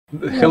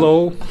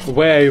Hello,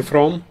 where are you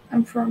from?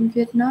 I'm from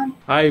Vietnam.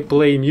 I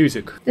play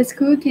music. That's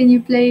cool. Can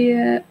you play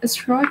a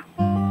short?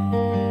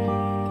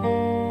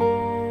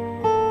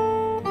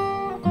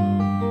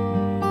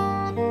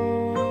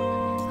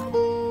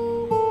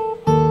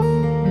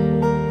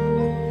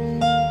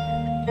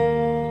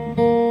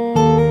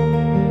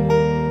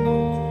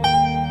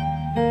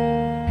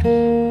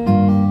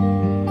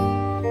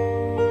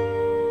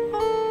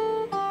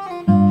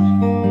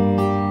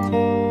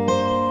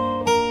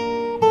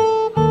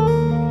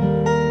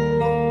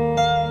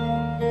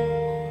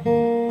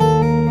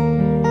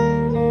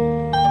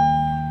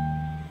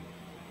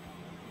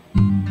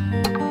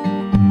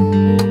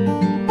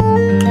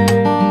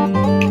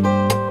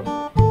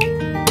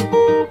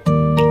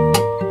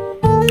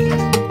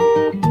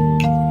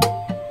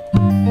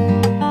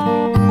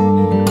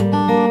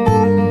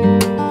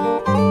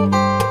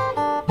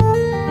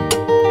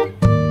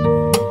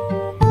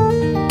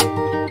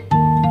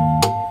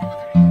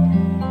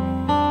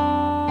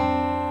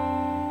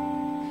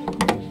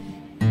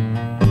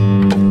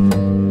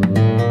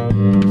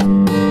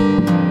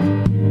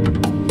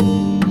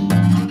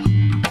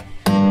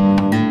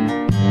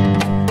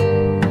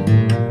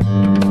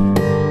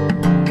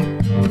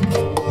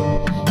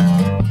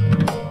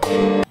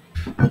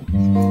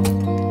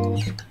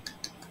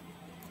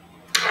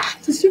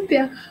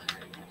 Супер!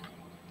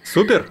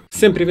 Супер!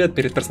 Всем привет!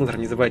 Перед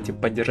просмотром не забывайте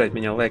поддержать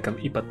меня лайком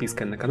и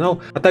подпиской на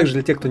канал. А также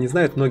для тех, кто не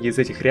знает, многие из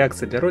этих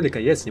реакций для ролика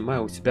я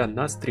снимаю у себя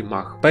на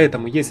стримах.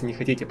 Поэтому, если не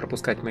хотите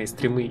пропускать мои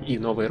стримы и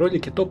новые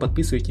ролики, то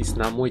подписывайтесь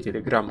на мой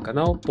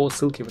телеграм-канал по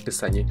ссылке в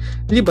описании.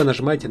 Либо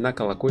нажимайте на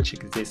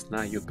колокольчик здесь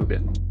на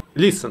ютубе.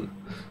 Listen!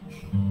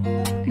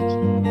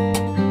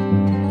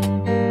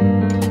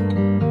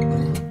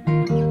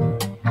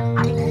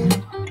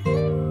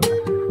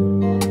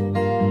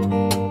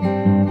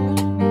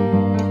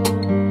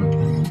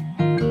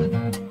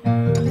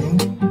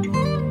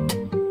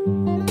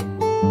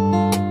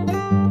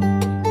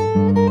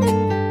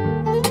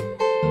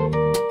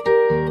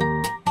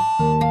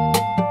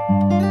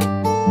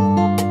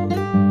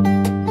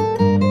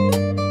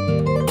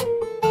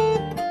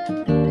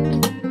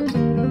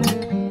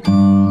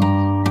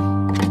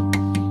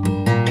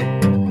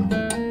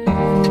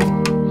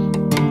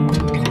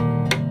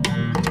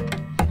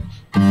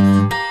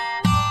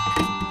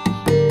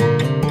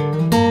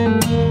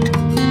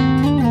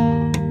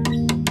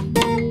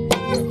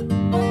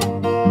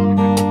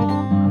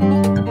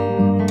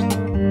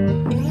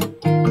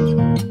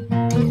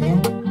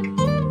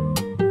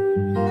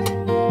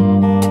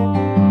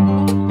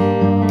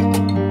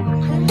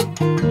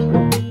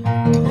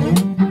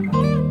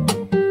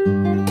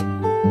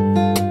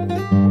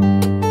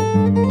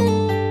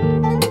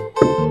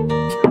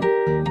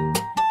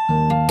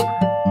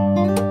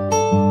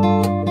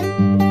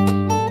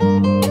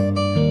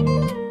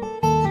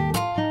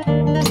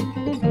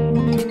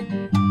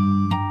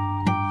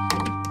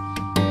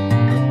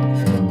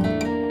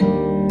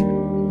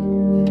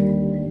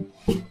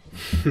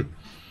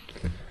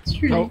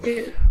 It's really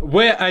good.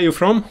 Where are you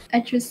from? I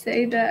just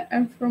say that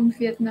I'm from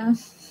Vietnam.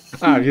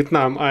 Ah,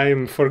 Vietnam,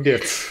 I'm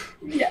forget.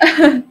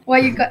 Yeah. Why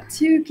you got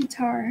two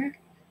guitar?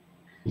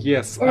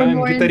 Yes, Or I'm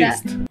more than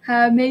guitarist. that?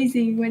 How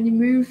amazing when you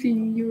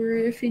moving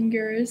your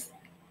fingers.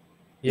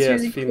 It's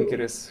Yes, really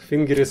cool.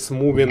 fingers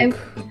moving, And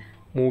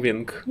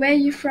moving. where are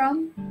you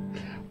from?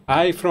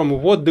 I from,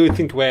 what do you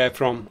think where I'm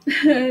from?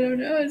 I don't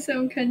know,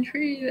 some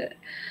country.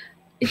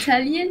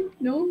 Italian?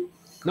 No?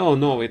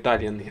 No,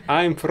 Italian.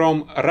 I'm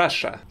from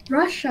Russia.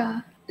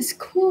 Russia. It's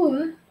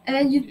cool. And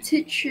then you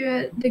teach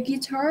the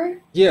guitar?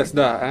 Yes,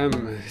 да,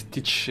 I'm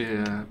teach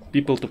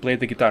people to play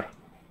the guitar.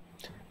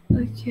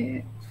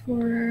 Okay.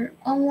 For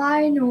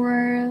online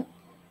or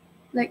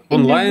like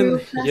in the Online, real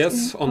class?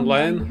 yes,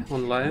 online.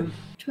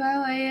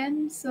 12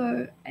 a.m.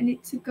 so I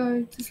need to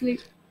go to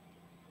sleep.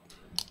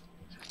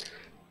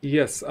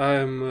 Yes,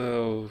 I'm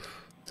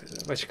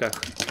в очках.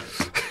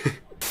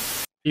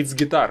 It's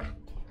guitar.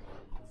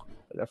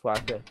 That's why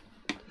I said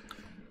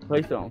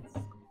play some,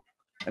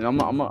 and I'm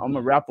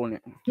gonna rap on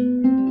it.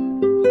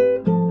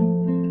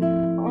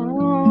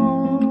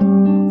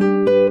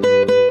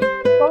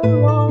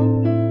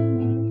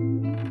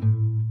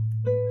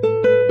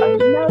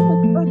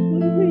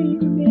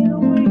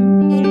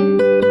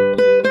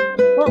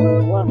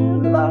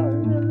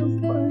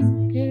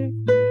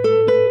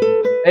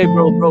 Hey,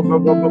 bro.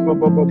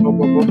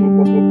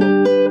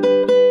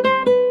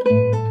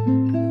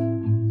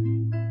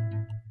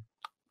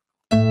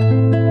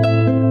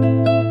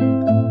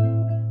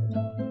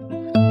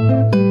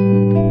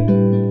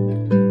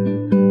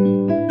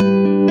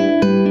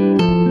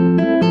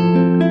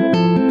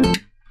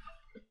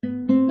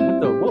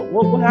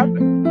 What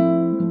happened?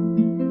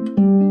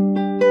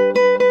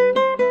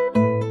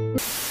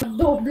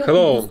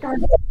 Hello.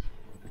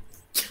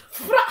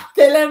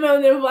 Fratele meu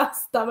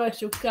nevasta mea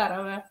și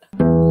cara mea.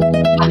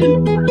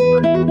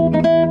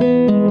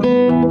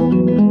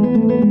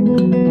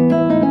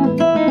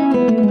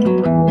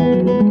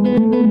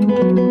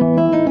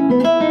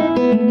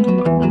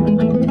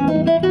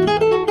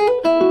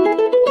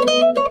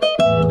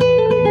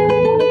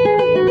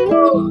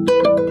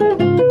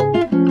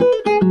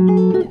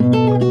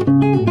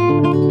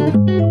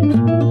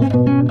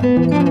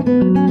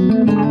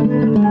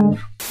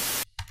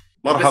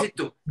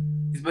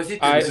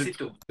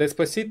 Despacito.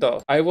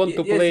 Despacito. I want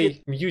to Yes, play yes.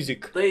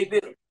 music. Play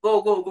beer.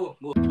 Go, go, go,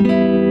 go.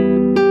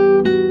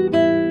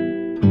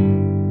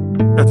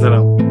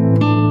 Hello.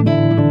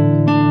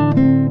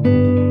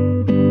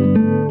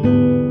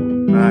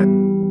 Right.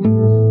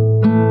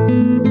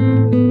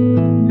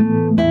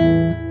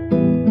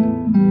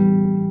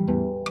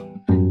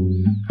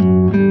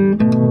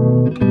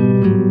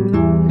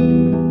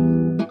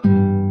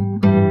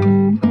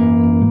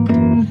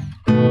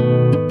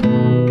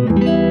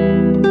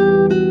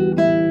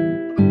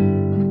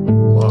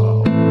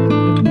 Wow.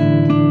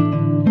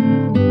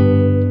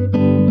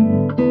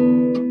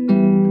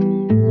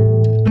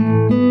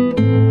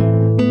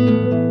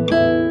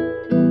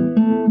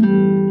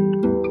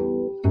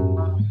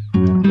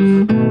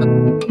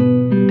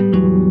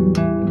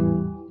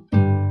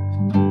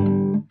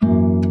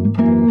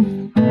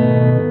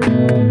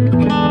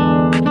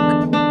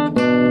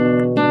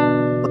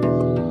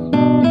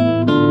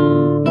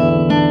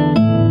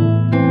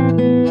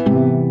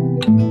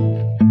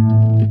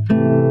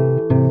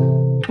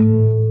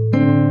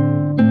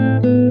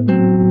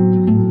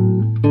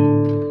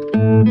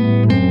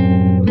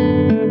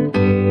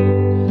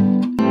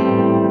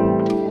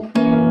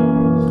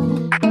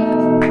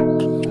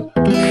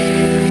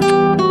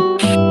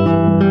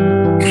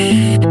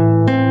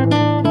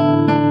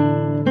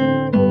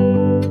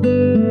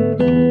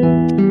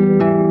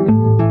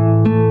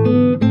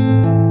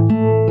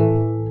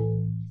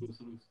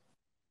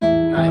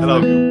 I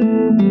love you.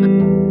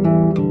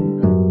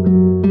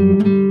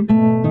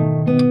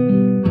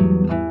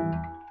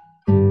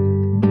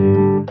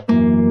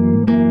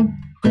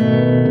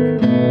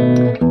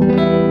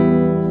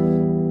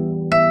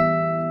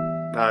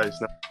 Nice,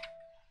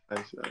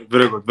 nice.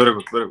 Very good, very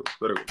good, very good,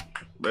 very good,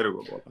 very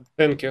good. Papa.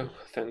 Thank you,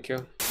 thank you.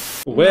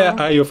 Where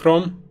are you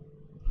from?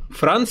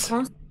 France?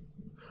 France.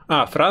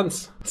 Ah,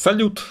 France.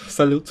 Salute,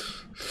 salute.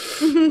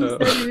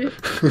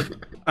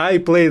 I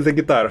play the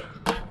guitar.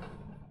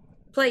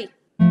 Play.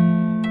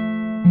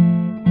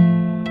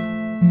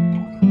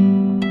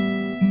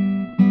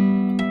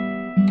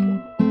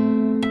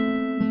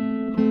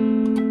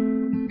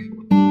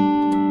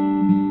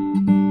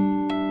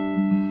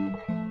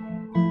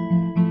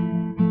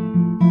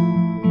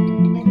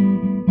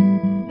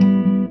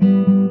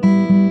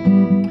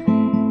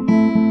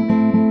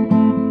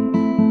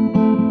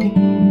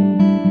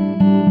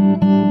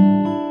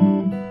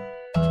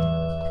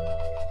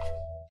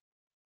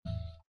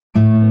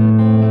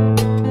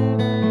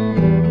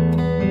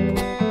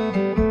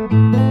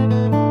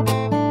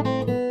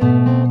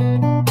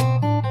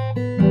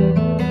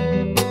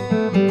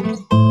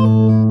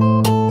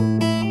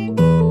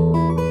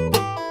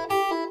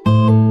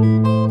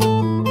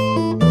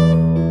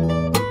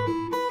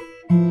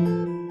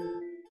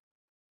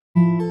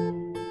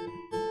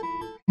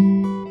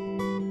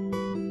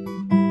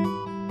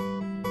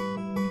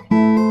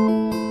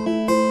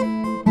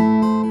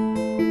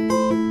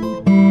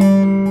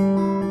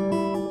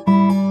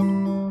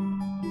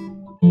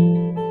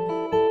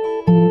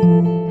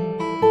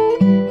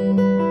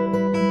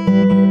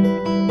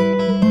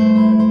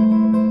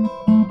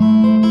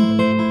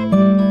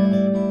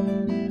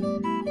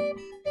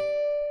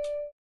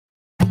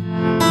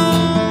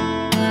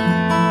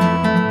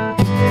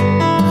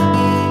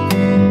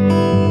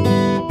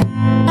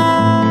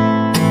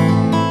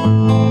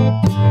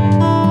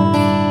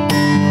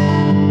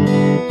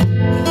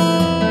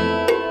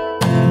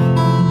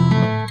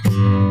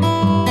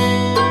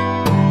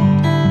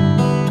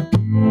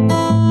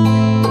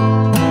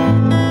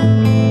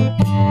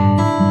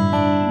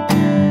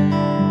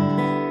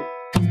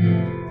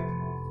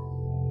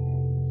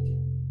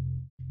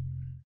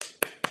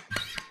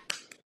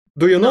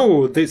 Do you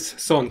know this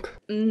song?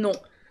 No.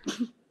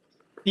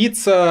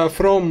 It's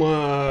from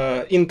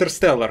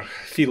Interstellar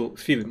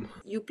film.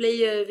 You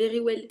play very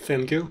well.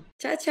 Thank you.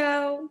 Ciao,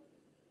 ciao.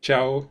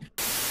 Ciao.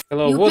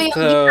 Hello. You play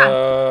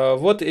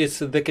What is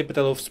the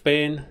capital of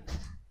Spain?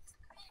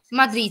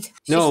 Madrid.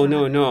 No,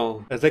 no,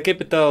 no. The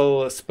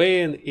capital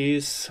Spain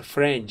is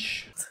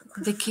French.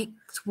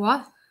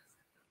 What?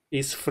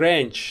 Is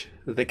French.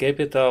 The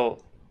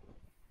capital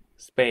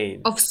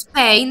Spain. Of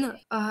Spain?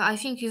 I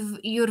think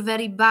you're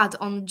very bad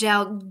on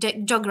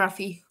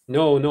geography.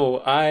 No, no.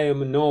 I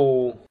am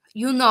no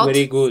You not?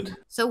 very good.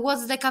 So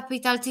what's the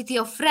capital city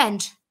of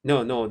French?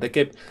 No, no.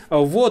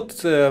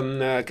 What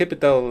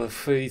capital of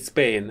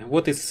Spain?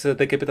 What is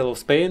the capital of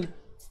Spain?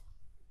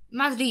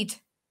 Madrid.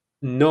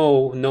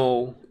 No,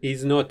 no,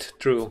 is not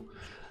true.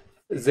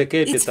 The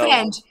capital It's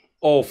French.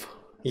 of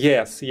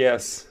yes,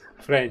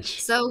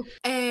 French. So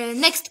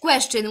next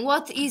question.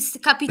 What is the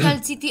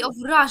capital city of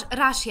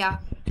Russia?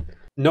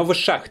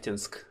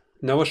 Новошахтинск.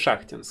 No.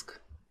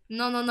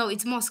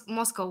 It's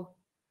Moscow.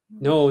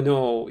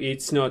 No,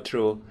 it's not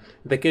true.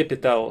 The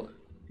capital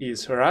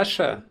is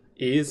Russia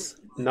is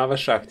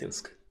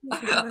Novoshakhtinsk.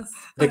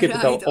 The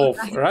capital of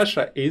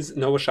Russia is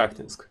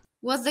Novoshakhtinsk.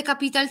 What's the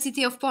capital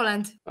city of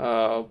Poland?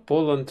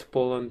 Poland,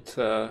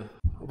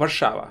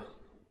 Warszawa.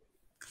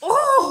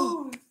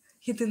 Oh!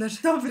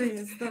 Dobry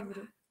jest,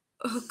 dobry.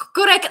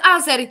 Correct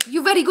answer.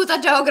 You're very good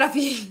at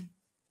geography.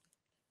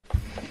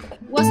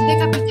 was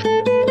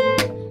decapitated.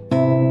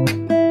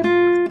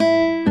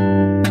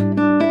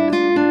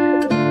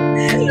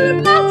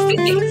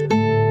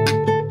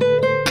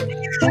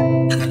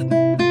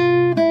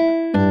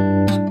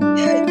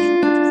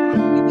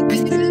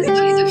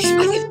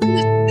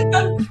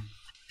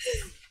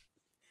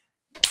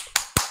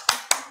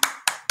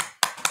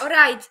 All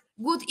right.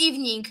 Good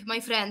evening, my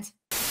friend.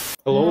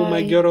 Hello,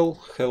 my Hi. girl.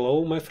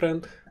 Hello, my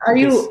friend. Are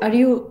Yes.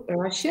 you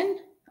Russian?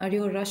 Are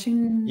you a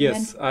Russian?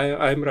 Yes,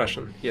 I'm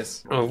Russian.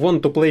 Yes.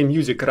 Want to play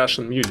music,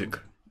 Russian music.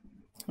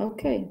 Man?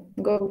 Okay,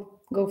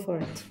 go for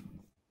it.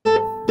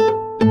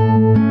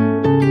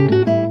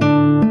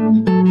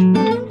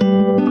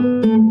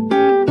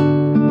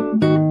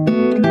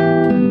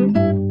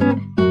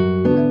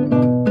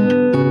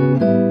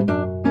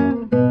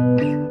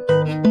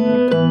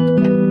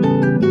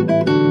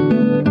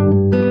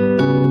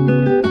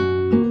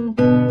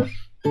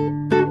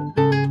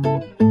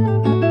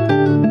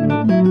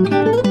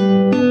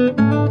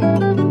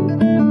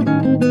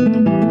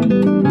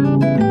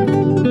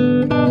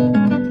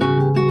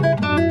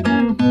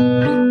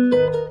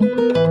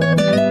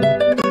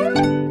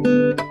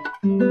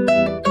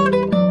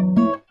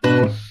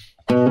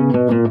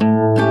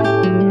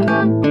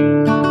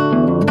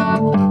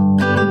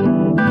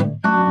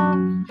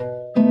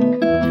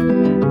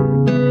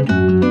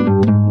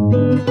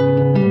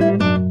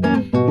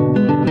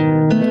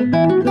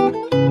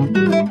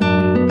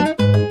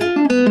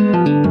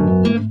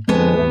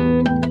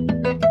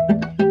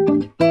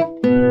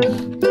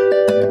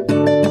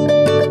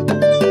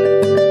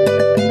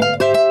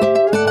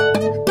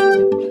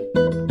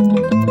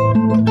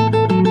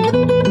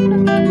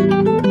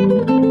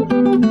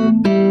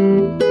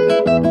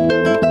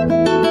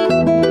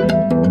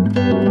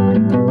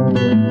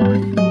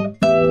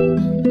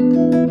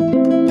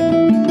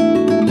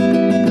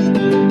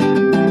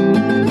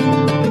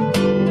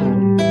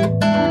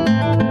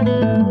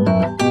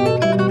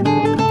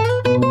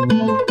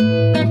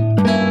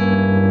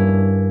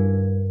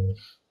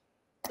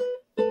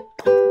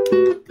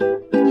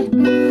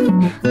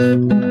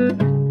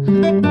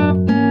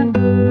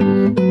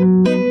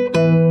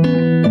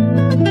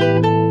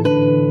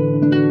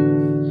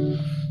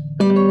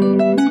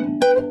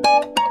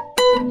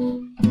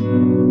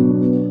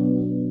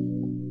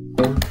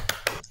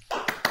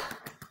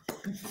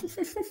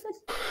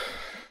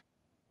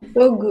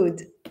 So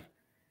good.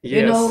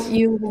 You know, Yes.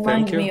 you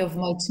remind you. me of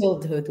my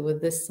childhood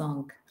with this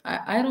song.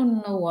 I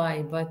don't know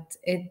why, but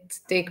it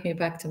take me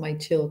back to my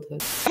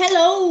childhood.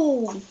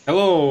 Hello!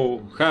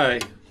 Hello. Hi.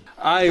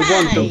 I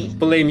want to Hi.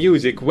 play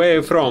music. Where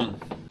you from?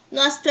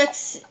 No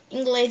speaks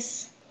English.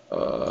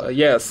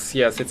 Yes,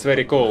 it's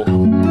very cool.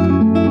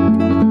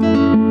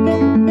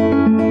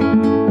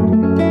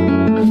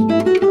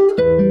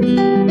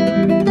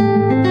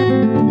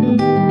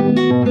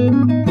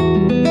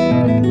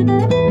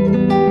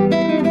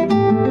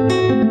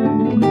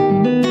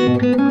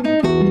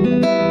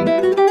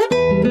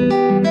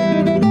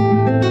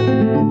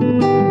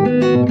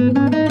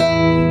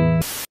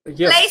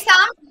 Yes. Play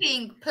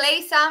something.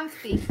 Play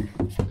something.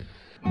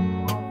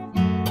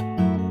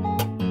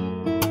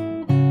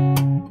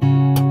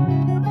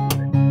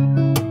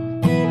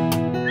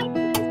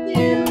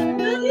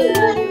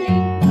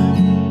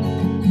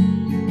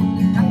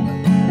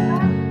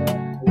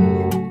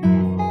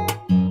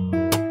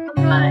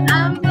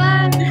 I'm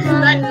blind,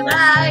 like the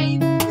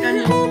night.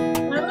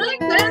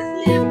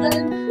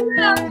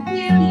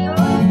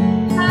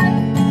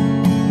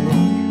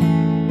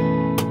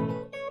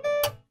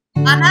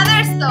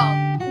 Another song.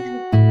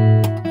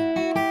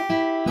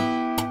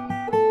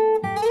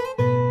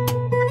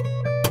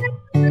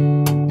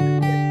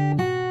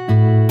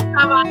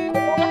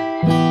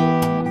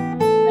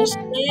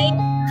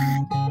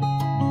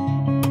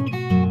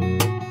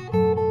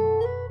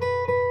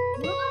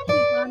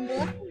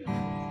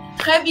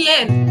 Très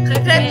bien,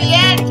 très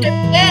bien, très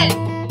bien.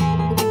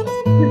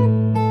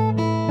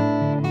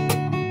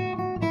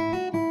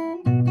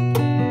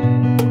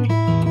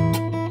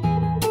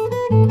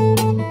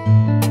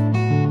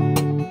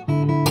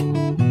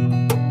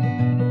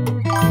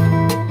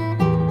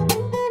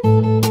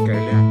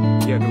 Коля,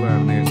 я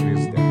главная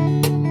звезда.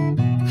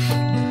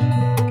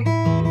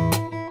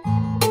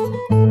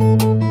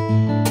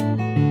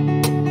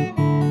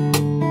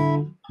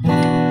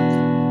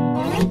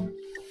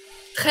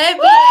 Très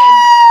bien.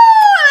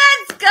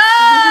 Let's go.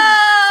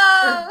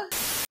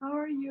 How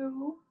are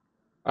you?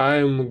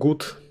 I'm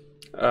good.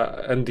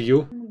 And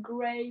you?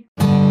 Great.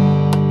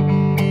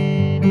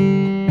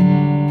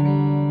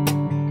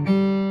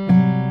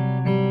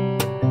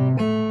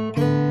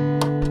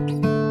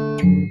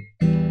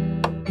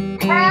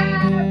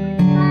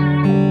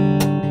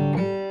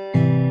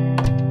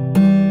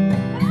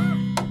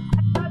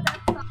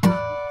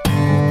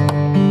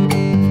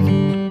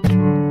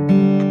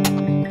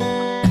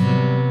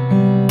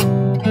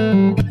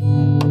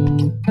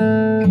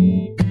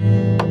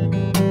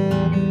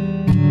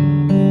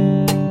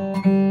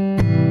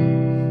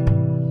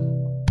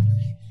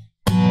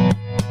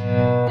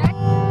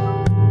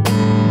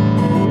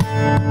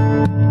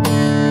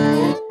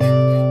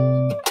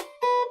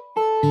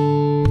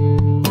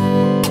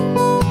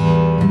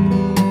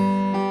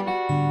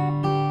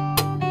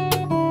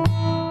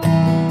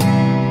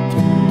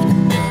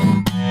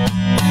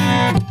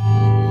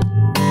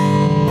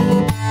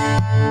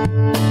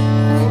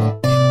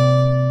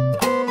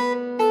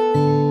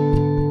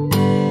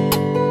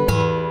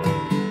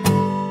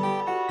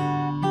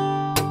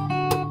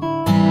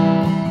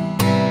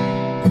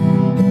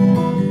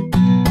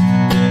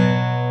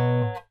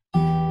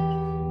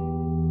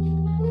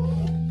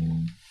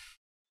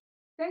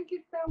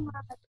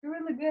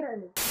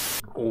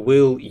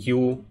 Will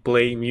you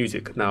play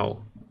music now?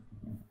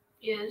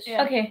 Yes.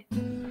 Okay.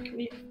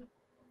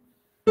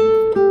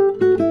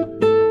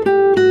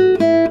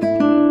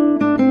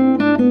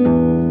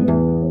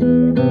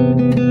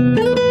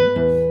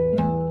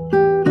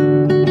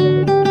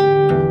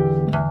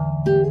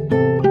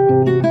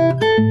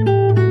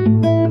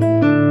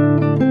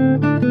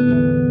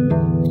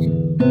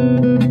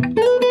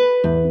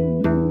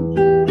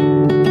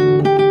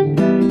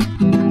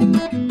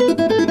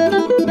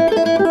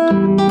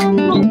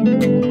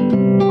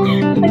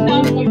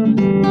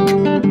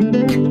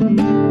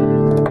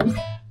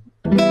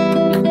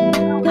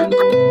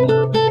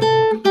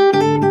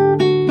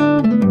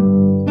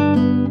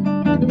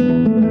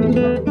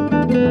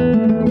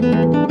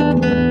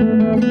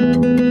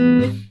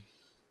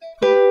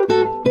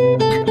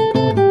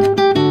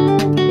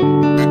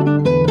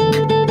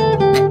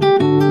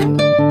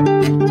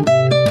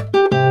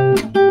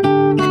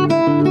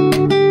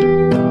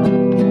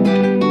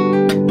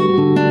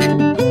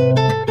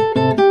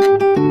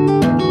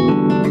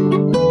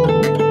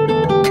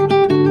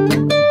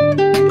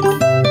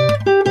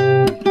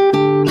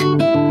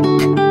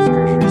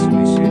 Скажи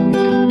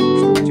собеседнику,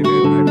 что у тебя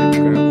одна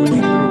пятка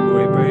очень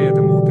другой,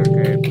 поэтому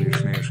такая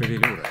пышная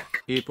шевелюра.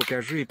 И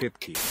покажи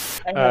пятки.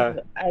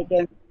 I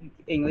can speak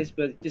English,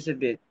 but just a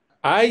bit.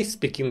 I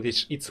speak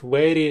English. It's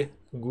very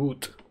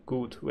good.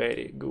 Good,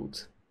 very good.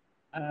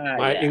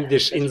 My Yeah,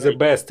 English that's is the right.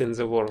 best in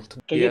the world.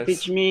 Can Yes. you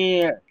teach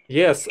me?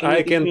 Yes, can you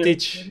I teach can me-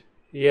 teach.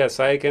 Yes,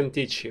 I can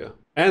teach you.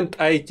 And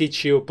I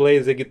teach you play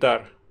the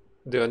guitar.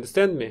 Do you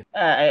understand me?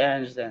 I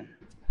understand.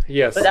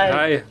 Yes, But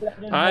I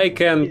I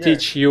can guitar.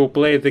 teach you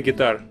play the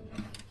guitar.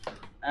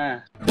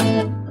 Ah.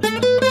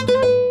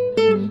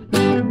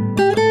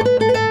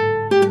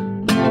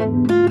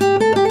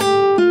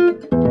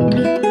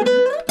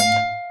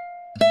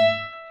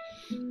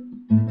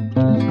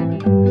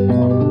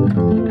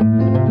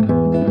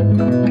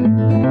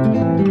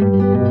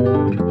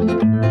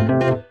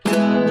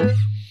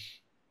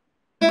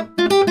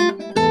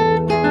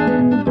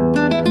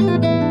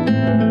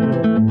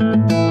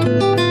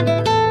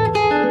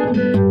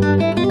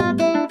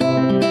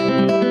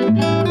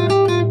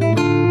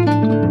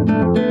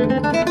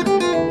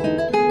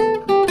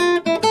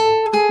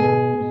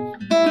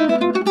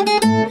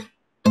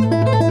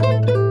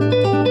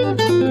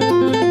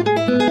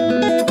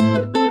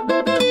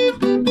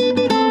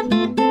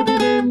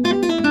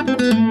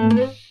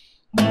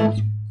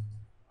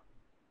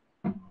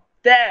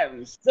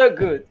 Damn, so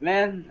good,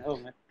 man. Oh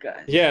my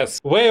god. Yes,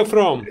 where you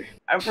from?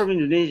 I'm from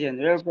Indonesia.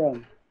 Where are you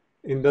from?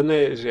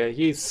 Indonesia.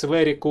 It's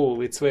very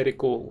cool. It's very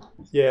cool.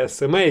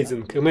 Yes,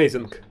 amazing,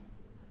 amazing.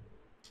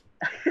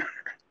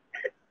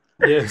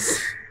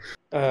 Yes.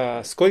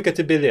 Сколько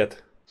тебе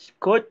лет?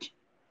 Coach,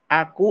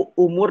 aku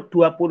umur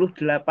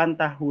 28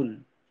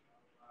 tahun.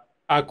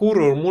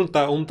 Акуру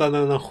мунта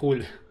унтана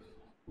нахуль.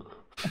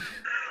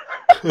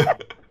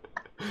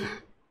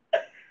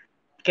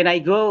 Can I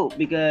go?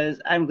 Because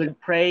I'm gonna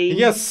pray.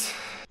 Yes.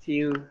 See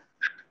you.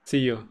 See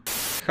you.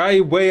 Hi,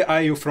 where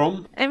are you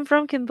from? I'm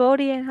from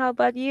Cambodia, and how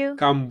about you?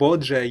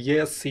 Cambodia.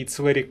 Yes, it's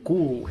very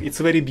cool. It's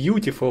very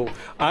beautiful.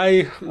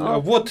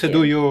 What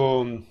do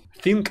you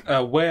think?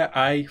 Where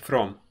I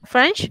from?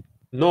 French?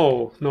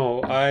 No,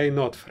 no, I'm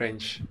not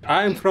French.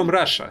 I'm from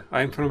Russia.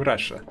 I'm from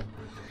Russia.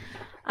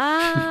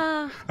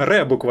 Ah,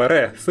 Ре, буква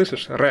Ре.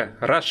 Слышишь? Ре.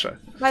 Russia.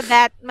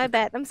 my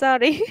bad. I'm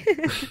sorry.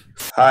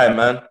 Hi,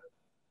 man.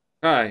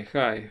 Hi,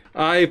 hi.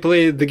 I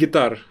play the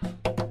guitar.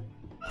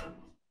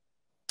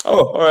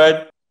 Oh, all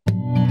right.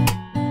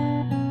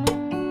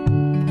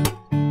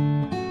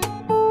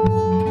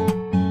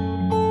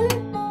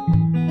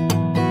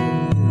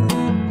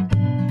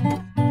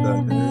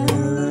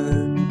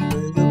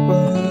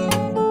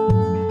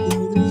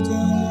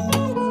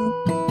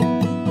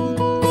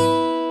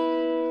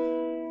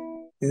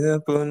 Get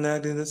up all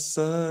night in the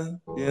sun.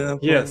 Get up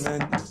Yes. all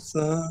night in the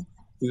sun.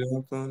 Get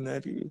up all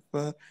night in the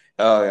sun.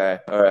 All right.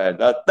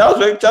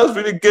 That was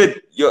really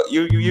good. You're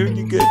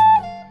really good.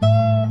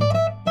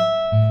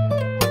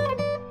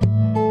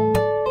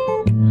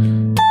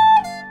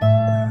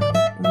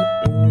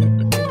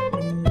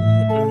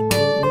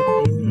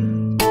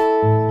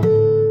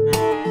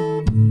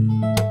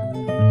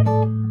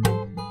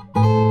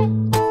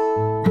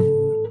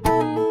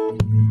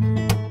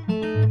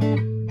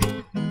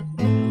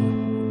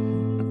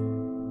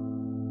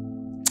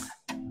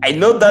 I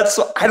know that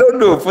song. I don't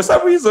know. For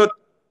some reason,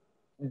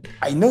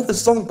 I know the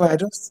song, but I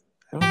don't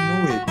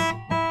know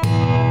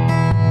it.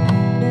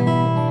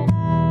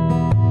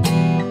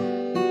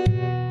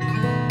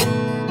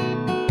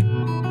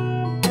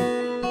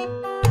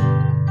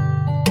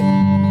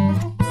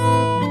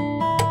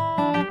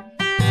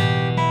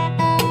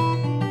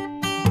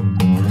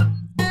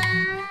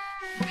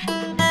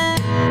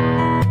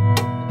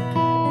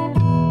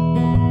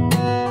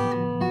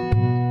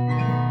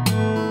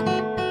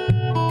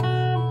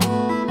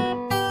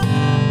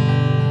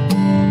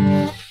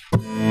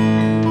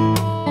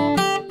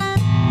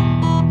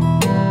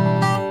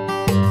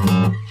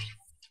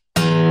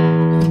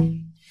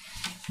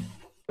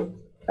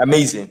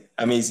 Amazing.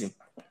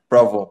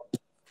 bravo.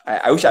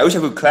 I wish I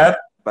could clap,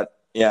 but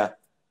yeah,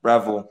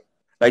 bravo.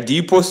 Like, do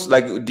you post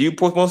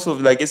most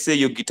of, like, let's say,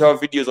 your guitar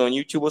videos on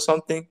YouTube or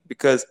something?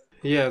 Because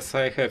Yes,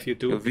 I have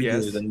YouTube.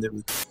 Yes.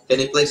 Can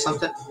you play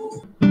something?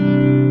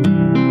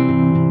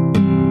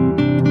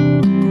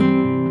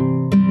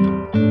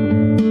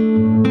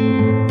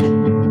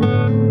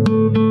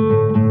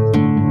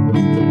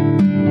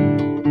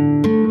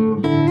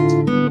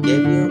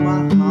 Give you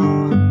my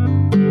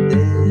heart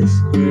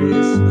this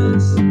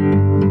Christmas.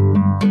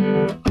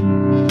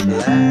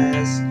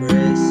 Last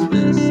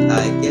Christmas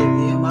I gave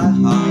you my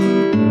heart.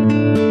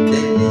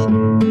 This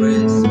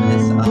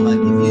Christmas I'ma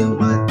give you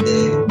my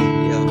dick.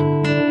 Yo,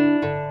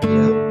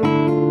 yo,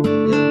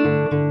 yo.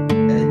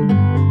 Hey,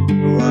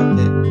 rock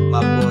it,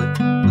 my boy,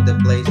 with the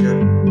blazer,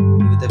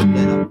 with the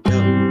piano. Yo,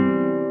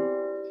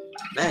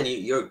 man,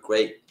 you're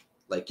great.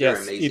 Like, you're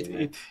Yes, amazing.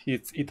 Man.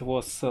 it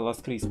was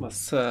last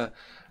Christmas.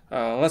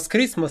 Last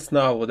Christmas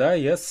now, да?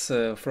 Yes,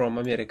 from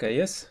America,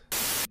 yes?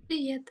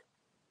 Привет.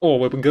 О,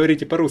 вы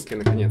говорите по-русски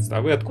наконец-то.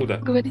 А вы откуда?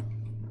 Говорит.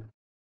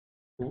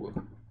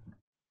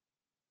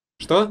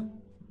 Что?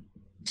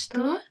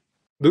 Что?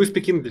 Do you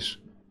speak English?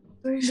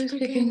 Do you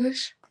speak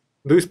English?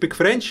 Do you speak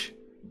French?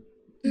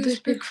 Do you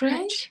speak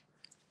French?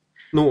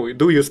 No,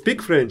 do you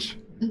speak French?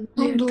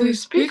 No, do you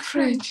speak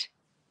French?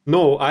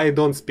 No, I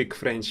don't speak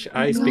French.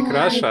 I speak No,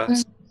 Russia.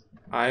 don't.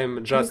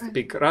 I'm just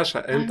speak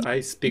Russia and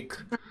I speak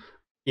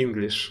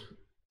English.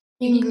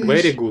 English.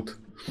 Very good.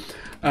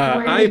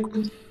 Very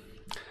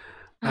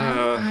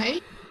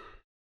I...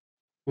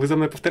 Вы за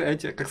мной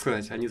повторяете? Как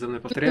сказать? Они за мной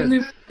повторяют?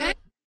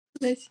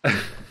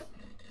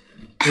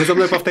 Вы за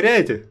мной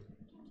повторяете?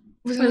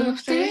 Вы за мной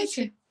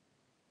повторяете?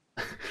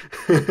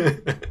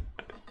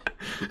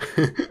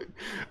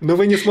 Но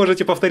вы не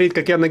сможете повторить,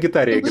 как я на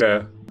гитаре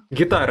играю.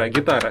 Гитара.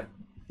 Гитару.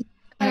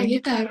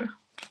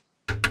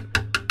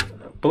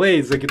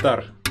 Play the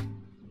guitar.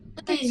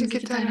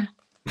 Гитара.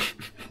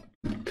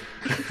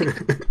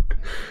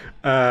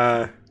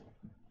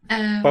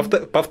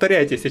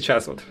 Повторяйте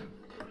сейчас вот.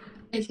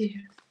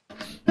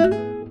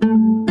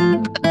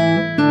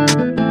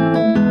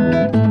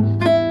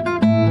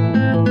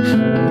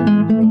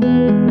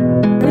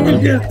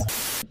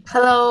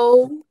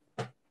 Hello.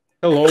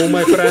 Hello,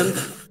 my friend.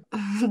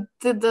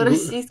 Ты до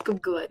российском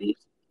говоришь.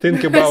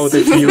 Think about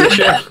the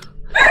future.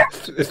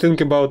 Think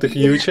about the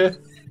future.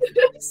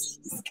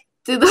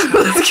 Ты до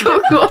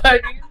русского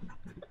говоришь.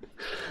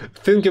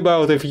 Think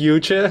about the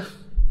future.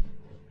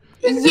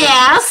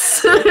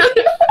 Yes.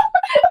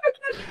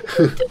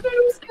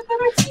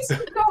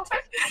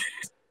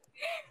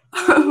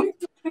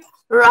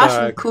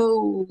 Russian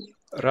cool.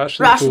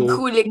 Russian cool.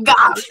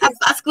 Hooligan. С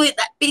Москвы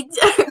до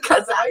Питера,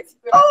 Казань.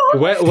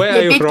 Where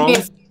are you from?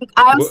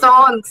 I'm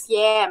songs,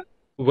 yeah.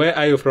 Where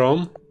are you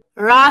from?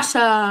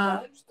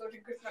 Russia.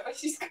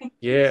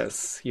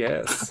 Yes.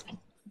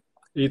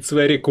 It's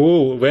very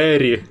cool,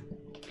 very.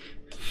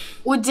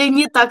 У тебя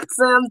нет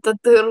акцента,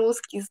 ты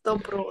русский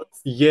 100%.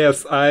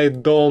 Yes, I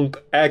don't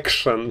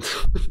accent.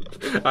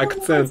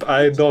 Accent,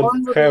 I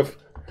don't have.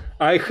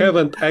 I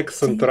haven't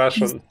accent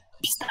Russian.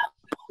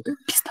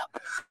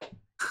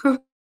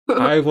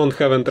 I won't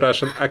have a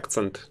Russian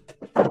accent.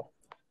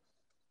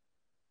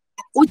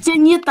 У тебя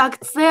нет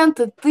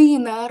акцента, ты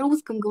на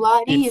русском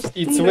говоришь.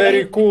 It's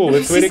very cool,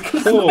 it's very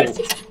cool.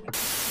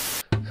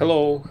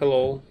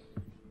 Hello.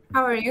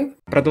 How are you?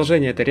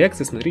 Продолжение этой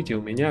реакции смотрите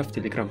у меня в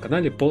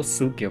телеграм-канале по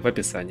ссылке в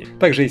описании.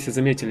 Также, если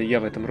заметили, я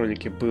в этом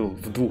ролике был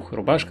в двух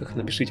рубашках.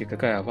 Напишите,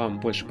 какая вам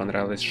больше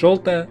понравилась,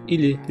 желтая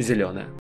или зеленая.